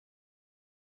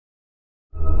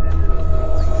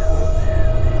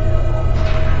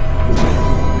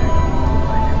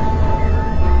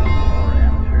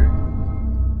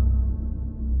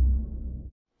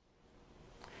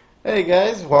Hey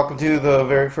guys, welcome to the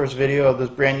very first video of this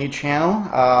brand new channel.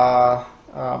 I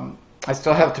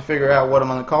still have to figure out what I'm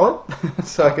going to call it,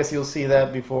 so I guess you'll see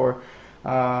that before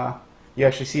you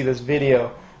actually see this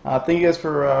video. Thank you guys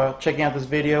for checking out this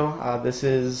video. This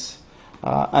is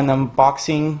an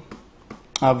unboxing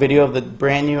video of the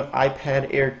brand new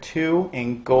iPad Air 2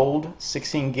 in gold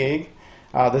 16 gig.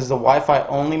 This is a Wi-Fi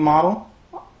only model.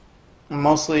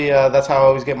 Mostly that's how I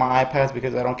always get my iPads,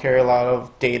 because I don't carry a lot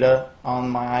of data on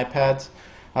my iPads.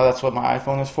 That's what my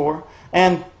iPhone is for.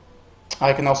 And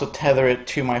I can also tether it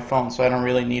to my phone, so I don't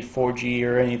really need 4G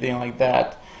or anything like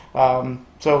that.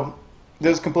 So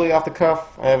this is completely off the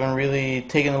cuff. I haven't really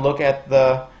taken a look at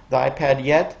the iPad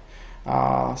yet.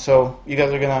 So you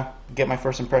guys are going to get my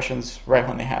first impressions right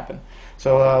when they happen.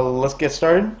 So let's get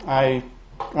started. I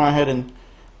went ahead and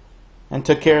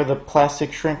took care of the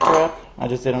plastic shrink wrap. I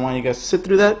just didn't want you guys to sit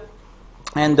through that.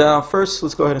 And first,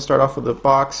 let's go ahead and start off with the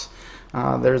box.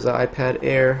 There's the iPad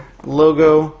Air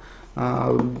logo,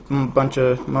 a bunch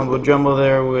of mumbo jumbo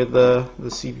there with the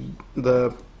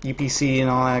UPC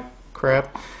and all that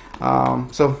crap.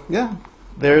 So yeah,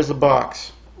 there's the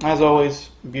box. As always,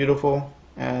 beautiful,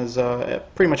 as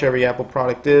pretty much every Apple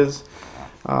product is.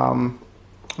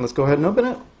 Let's go ahead and open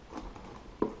it.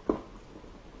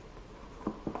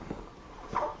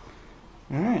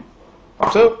 Alright,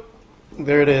 so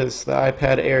there it is, the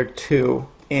iPad Air 2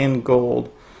 in gold.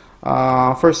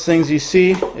 First things you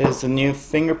see is the new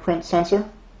fingerprint sensor.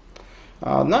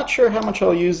 Not sure how much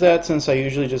I'll use that, since I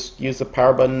usually just use the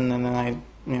power button and then I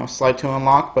slide to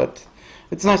unlock, but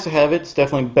it's nice to have it. It's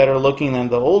definitely better looking than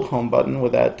the old home button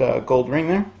with that gold ring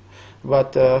there.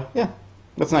 But yeah,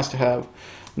 that's nice to have.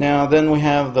 Now then we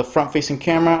have the front-facing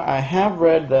camera. I have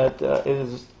read that it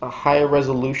is a higher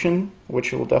resolution,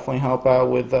 which will definitely help out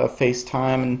with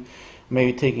FaceTime and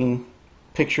maybe taking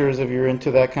pictures if you're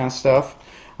into that kind of stuff.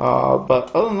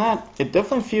 But other than that, it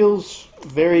definitely feels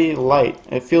very light.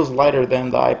 It feels lighter than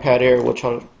the iPad Air, which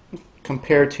I'll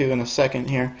compare to in a second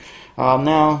here.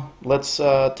 Now let's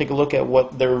take a look at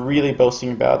what they're really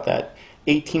boasting about, that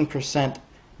 18%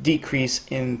 decrease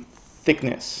in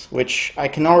thickness, which I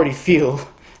can already feel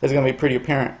is going to be pretty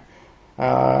apparent.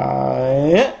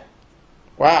 Yeah.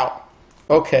 Wow.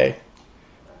 Okay.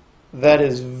 That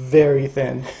is very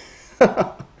thin.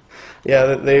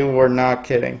 Yeah, they were not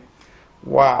kidding.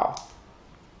 Wow.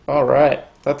 Alright.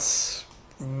 That's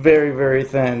very, very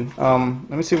thin.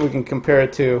 Let me see if we can compare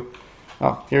it to...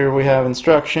 Oh, here we have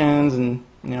instructions, and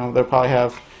they'll probably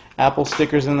have Apple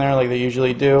stickers in there like they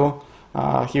usually do.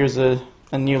 Here's a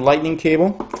new lightning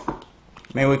cable.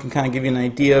 Maybe we can kind of give you an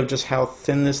idea of just how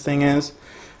thin this thing is.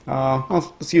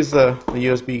 Well, let's use the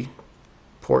USB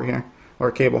port here,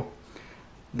 or cable.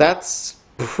 That's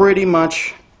pretty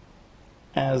much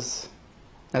as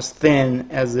thin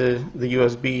as the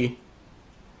USB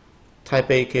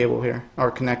Type A cable here, or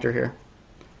connector here.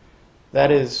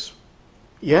 That is,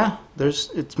 yeah,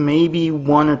 it's maybe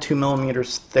 1 or 2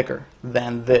 millimeters thicker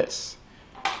than this.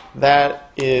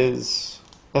 That's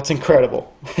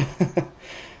incredible.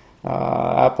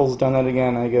 Apple's done it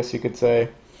again, I guess you could say.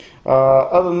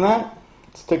 Other than that,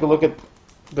 let's take a look at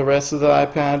the rest of the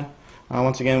iPad.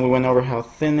 Once again, we went over how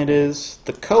thin it is.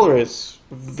 The color is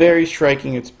very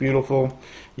striking. It's beautiful.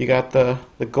 You got the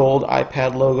gold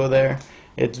iPad logo there.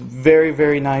 It's very,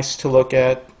 very nice to look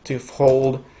at, to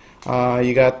hold.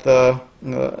 You got the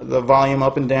volume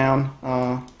up and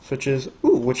down switches,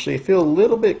 which they feel a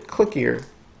little bit clickier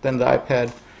than the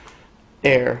iPad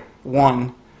Air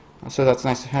 1. So that's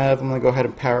nice to have. I'm going to go ahead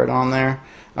and power it on there.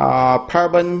 Power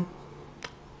button,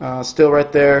 still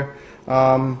right there.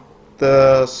 The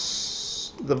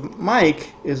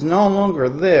mic is no longer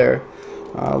there.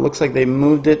 Looks like they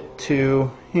moved it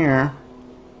to here,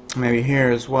 maybe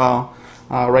here as well,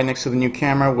 right next to the new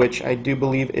camera, which I do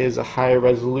believe is a higher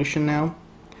resolution now.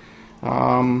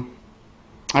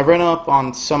 I've read up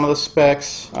on some of the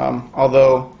specs,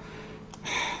 although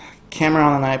camera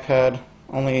on an iPad,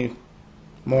 only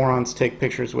morons take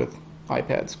pictures with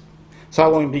iPads, so I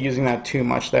won't be using that too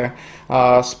much there.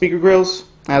 Speaker grills,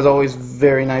 as always,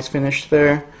 very nice finish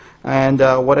there. And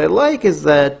what I like is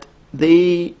that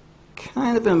they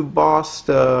kind of embossed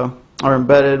or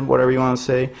embedded, whatever you want to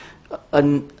say,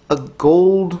 a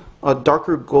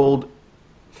darker gold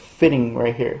fitting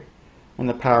right here in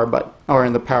the power button, or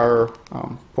in the power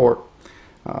port,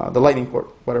 the lightning port,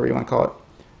 whatever you want to call it.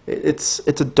 It's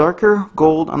a darker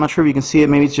gold. I'm not sure if you can see it.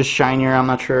 Maybe it's just shinier. I'm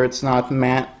not sure. It's not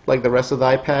matte like the rest of the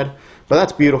iPad, but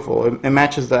that's beautiful. It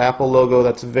matches the Apple logo.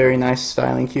 That's a very nice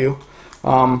styling cue.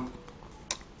 And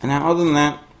now, other than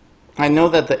that, I know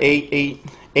that the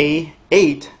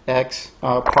A8X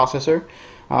processor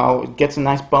gets a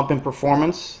nice bump in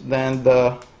performance than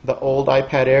the the old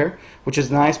iPad Air, which is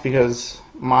nice because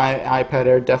my iPad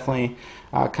Air definitely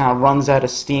kind of runs out of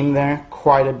steam there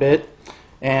quite a bit,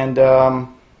 and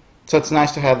so it's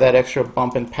nice to have that extra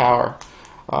bump in power.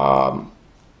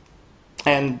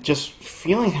 And just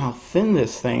feeling how thin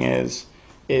this thing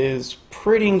is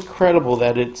pretty incredible,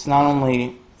 that it's not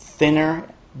only thinner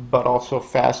but also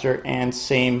faster and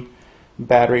same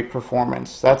battery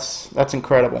performance. That's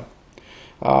incredible.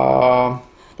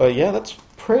 But yeah, that's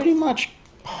pretty much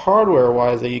hardware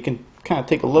wise that you can kind of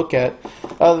take a look at.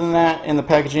 Other than that, in the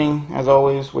packaging, as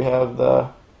always, we have the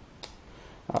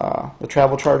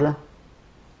travel charger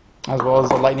as well as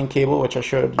the lightning cable, which I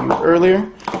showed you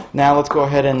earlier. Now let's go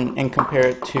ahead and compare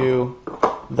it to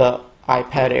the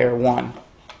iPad Air 1.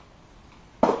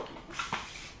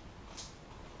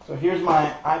 So here's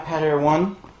my iPad Air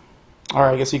 1, or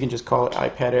I guess you can just call it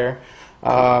iPad Air.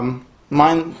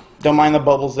 Don't mind the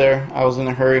bubbles there. I was in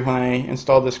a hurry when I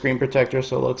installed the screen protector,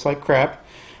 so it looks like crap.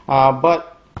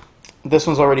 But this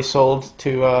one's already sold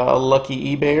to a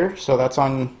lucky eBayer, so that's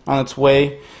on its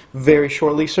way very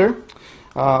shortly, sir.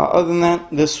 Other than that,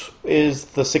 this is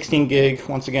the 16 gig,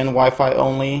 once again, Wi-Fi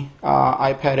only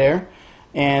iPad Air,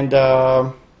 and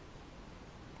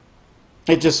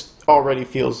it just already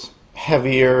feels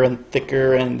heavier and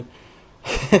thicker, and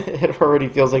it already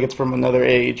feels like it's from another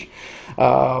age.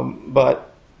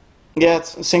 But yeah,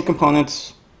 it's the same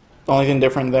components. The only thing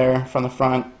different there from the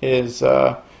front is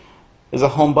a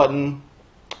home button,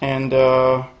 and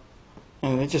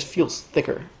it just feels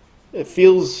thicker.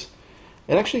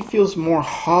 It actually feels more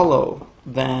hollow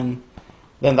than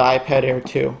the iPad Air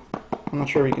 2. I'm not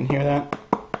sure if you can hear that.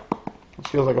 It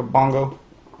feels like a bongo.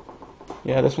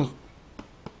 Yeah, this one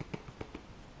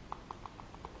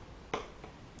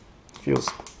feels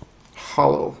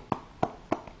hollow.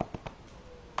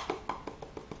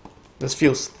 This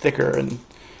feels thicker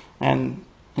and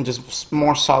just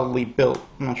more solidly built.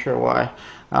 I'm not sure why.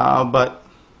 But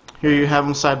here you have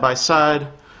them side by side,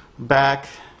 back.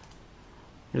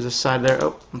 Here's a side there.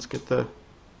 Oh, let's get the...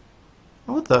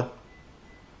 Oh, what the...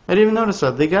 I didn't even notice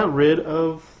that. They got rid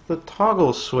of the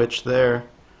toggle switch there.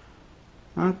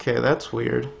 Okay, that's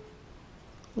weird.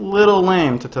 Little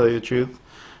lame, to tell you the truth.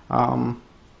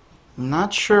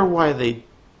 Not sure why they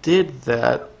did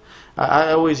that.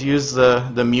 I always use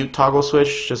the mute toggle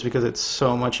switch just because it's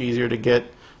so much easier to get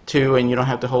to and you don't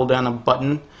have to hold down a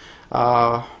button.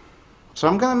 So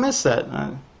I'm going to miss that.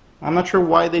 I'm not sure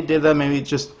why they did that. Maybe it's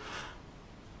just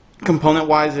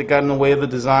component-wise it got in the way of the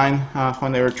design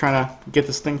when they were trying to get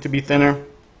this thing to be thinner.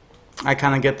 I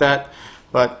kind of get that,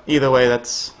 but either way,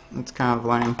 that's kind of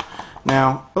lame.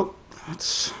 Now,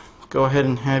 let's go ahead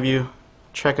and have you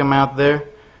check them out there.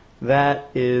 That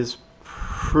is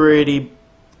pretty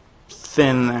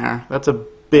thin there. That's a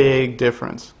big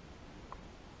difference.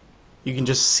 You can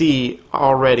just see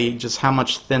already just how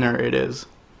much thinner it is.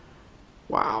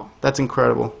 Wow, that's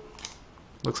incredible.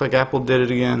 Looks like Apple did it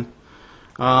again.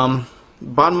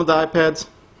 Bottom of the iPads,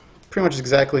 pretty much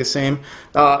exactly the same.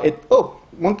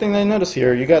 One thing I noticed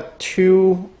here, you got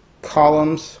two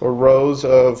columns or rows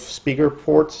of speaker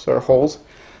ports or holes.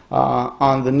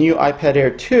 On the new iPad Air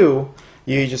 2,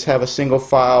 you just have a single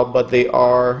file, but they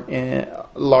are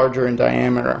larger in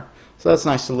diameter. So that's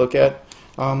nice to look at.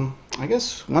 I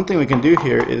guess one thing we can do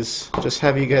here is just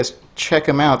have you guys check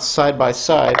them out side by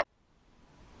side.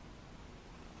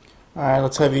 Alright,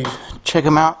 let's have you check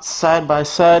them out side by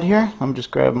side here. Let me just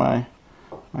grab my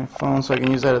phone so I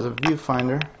can use that as a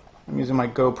viewfinder. I'm using my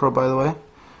GoPro, by the way.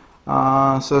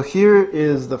 So here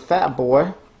is the fat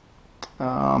boy,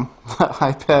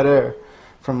 iPad Air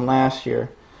from last year.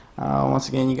 Once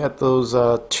again, you got those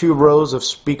two rows of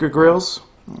speaker grills.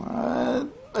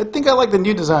 I think I like the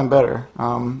new design better.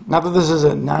 Not that this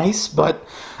isn't nice, but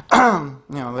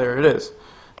there it is.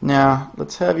 Now,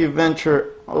 let's have you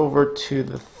venture over to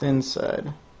the thin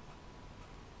side.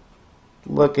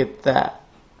 Look at that.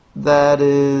 That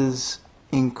is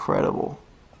incredible.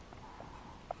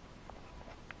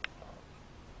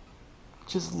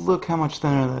 Just look how much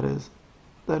thinner that is.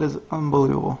 That is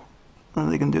unbelievable that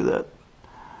they can do that.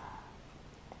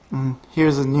 And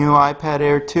here's a new iPad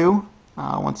Air 2.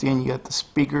 Once again, you got the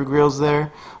speaker grills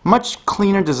there. Much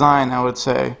cleaner design, I would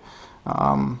say.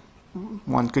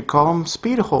 One could call them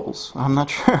speed holes. I'm not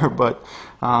sure, but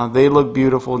they look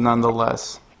beautiful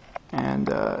nonetheless. And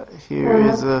here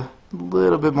is a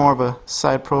little bit more of a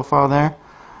side profile there.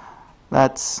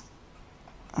 That's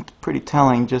pretty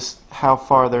telling just how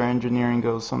far their engineering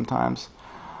goes sometimes.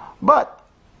 But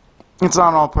it's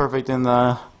not all perfect in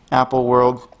the Apple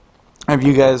world. If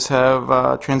you guys have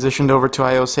transitioned over to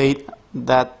iOS 8,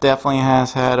 that definitely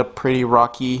has had a pretty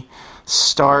rocky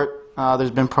start.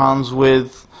 There's been problems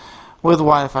with with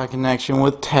Wi-Fi connection,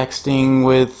 with texting,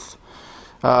 with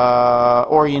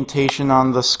orientation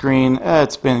on the screen.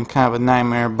 It's been kind of a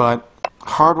nightmare, but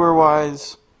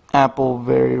hardware-wise, Apple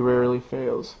very rarely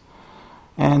fails.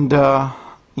 And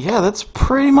yeah, that's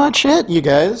pretty much it, you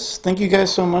guys. Thank you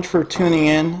guys so much for tuning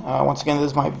in. Once again, this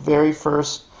is my very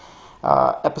first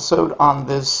episode on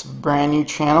this brand new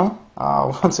channel.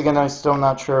 Once again, I'm still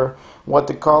not sure what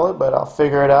to call it, but I'll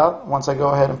figure it out once I go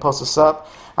ahead and post this up.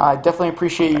 I definitely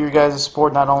appreciate you guys'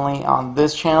 support, not only on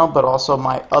this channel, but also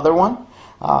my other one,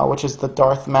 which is the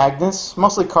Darth Magnus.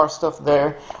 Mostly car stuff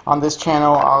there. On this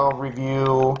channel, I'll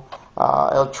review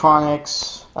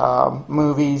electronics,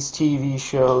 movies, TV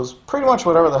shows, pretty much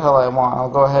whatever the hell I want. I'll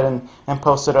go ahead and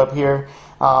post it up here.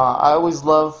 I always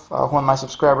love when my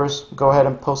subscribers go ahead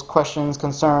and post questions,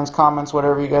 concerns, comments,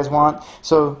 whatever you guys want.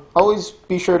 So always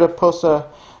be sure to post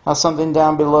something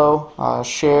down below.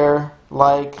 Share,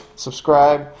 like,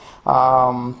 subscribe.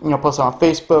 Post it on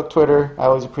Facebook, Twitter. I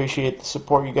always appreciate the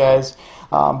support, you guys.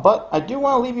 But I do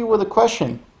want to leave you with a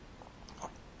question.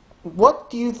 What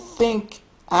do you think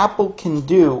Apple can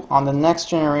do on the next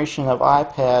generation of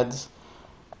iPads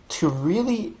to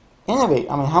really innovate?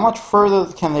 I mean, how much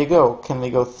further can they go? Can they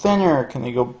go thinner? Can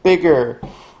they go bigger?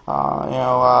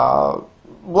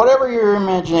 Whatever your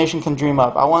imagination can dream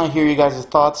up. I want to hear you guys'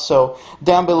 thoughts. So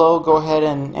down below, go ahead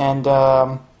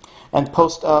and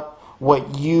post up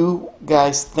what you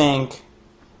guys think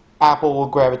Apple will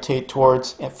gravitate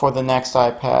towards for the next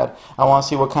iPad. I want to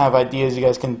see what kind of ideas you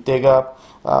guys can dig up.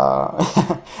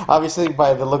 Obviously,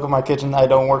 by the look of my kitchen, I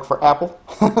don't work for Apple,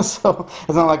 so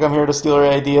it's not like I'm here to steal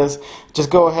your ideas. Just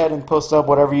go ahead and post up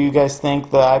whatever you guys think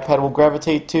the iPad will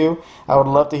gravitate to. I would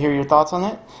love to hear your thoughts on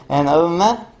it. And other than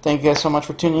that, thank you guys so much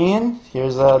for tuning in.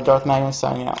 Here's Darth Magnus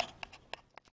signing out.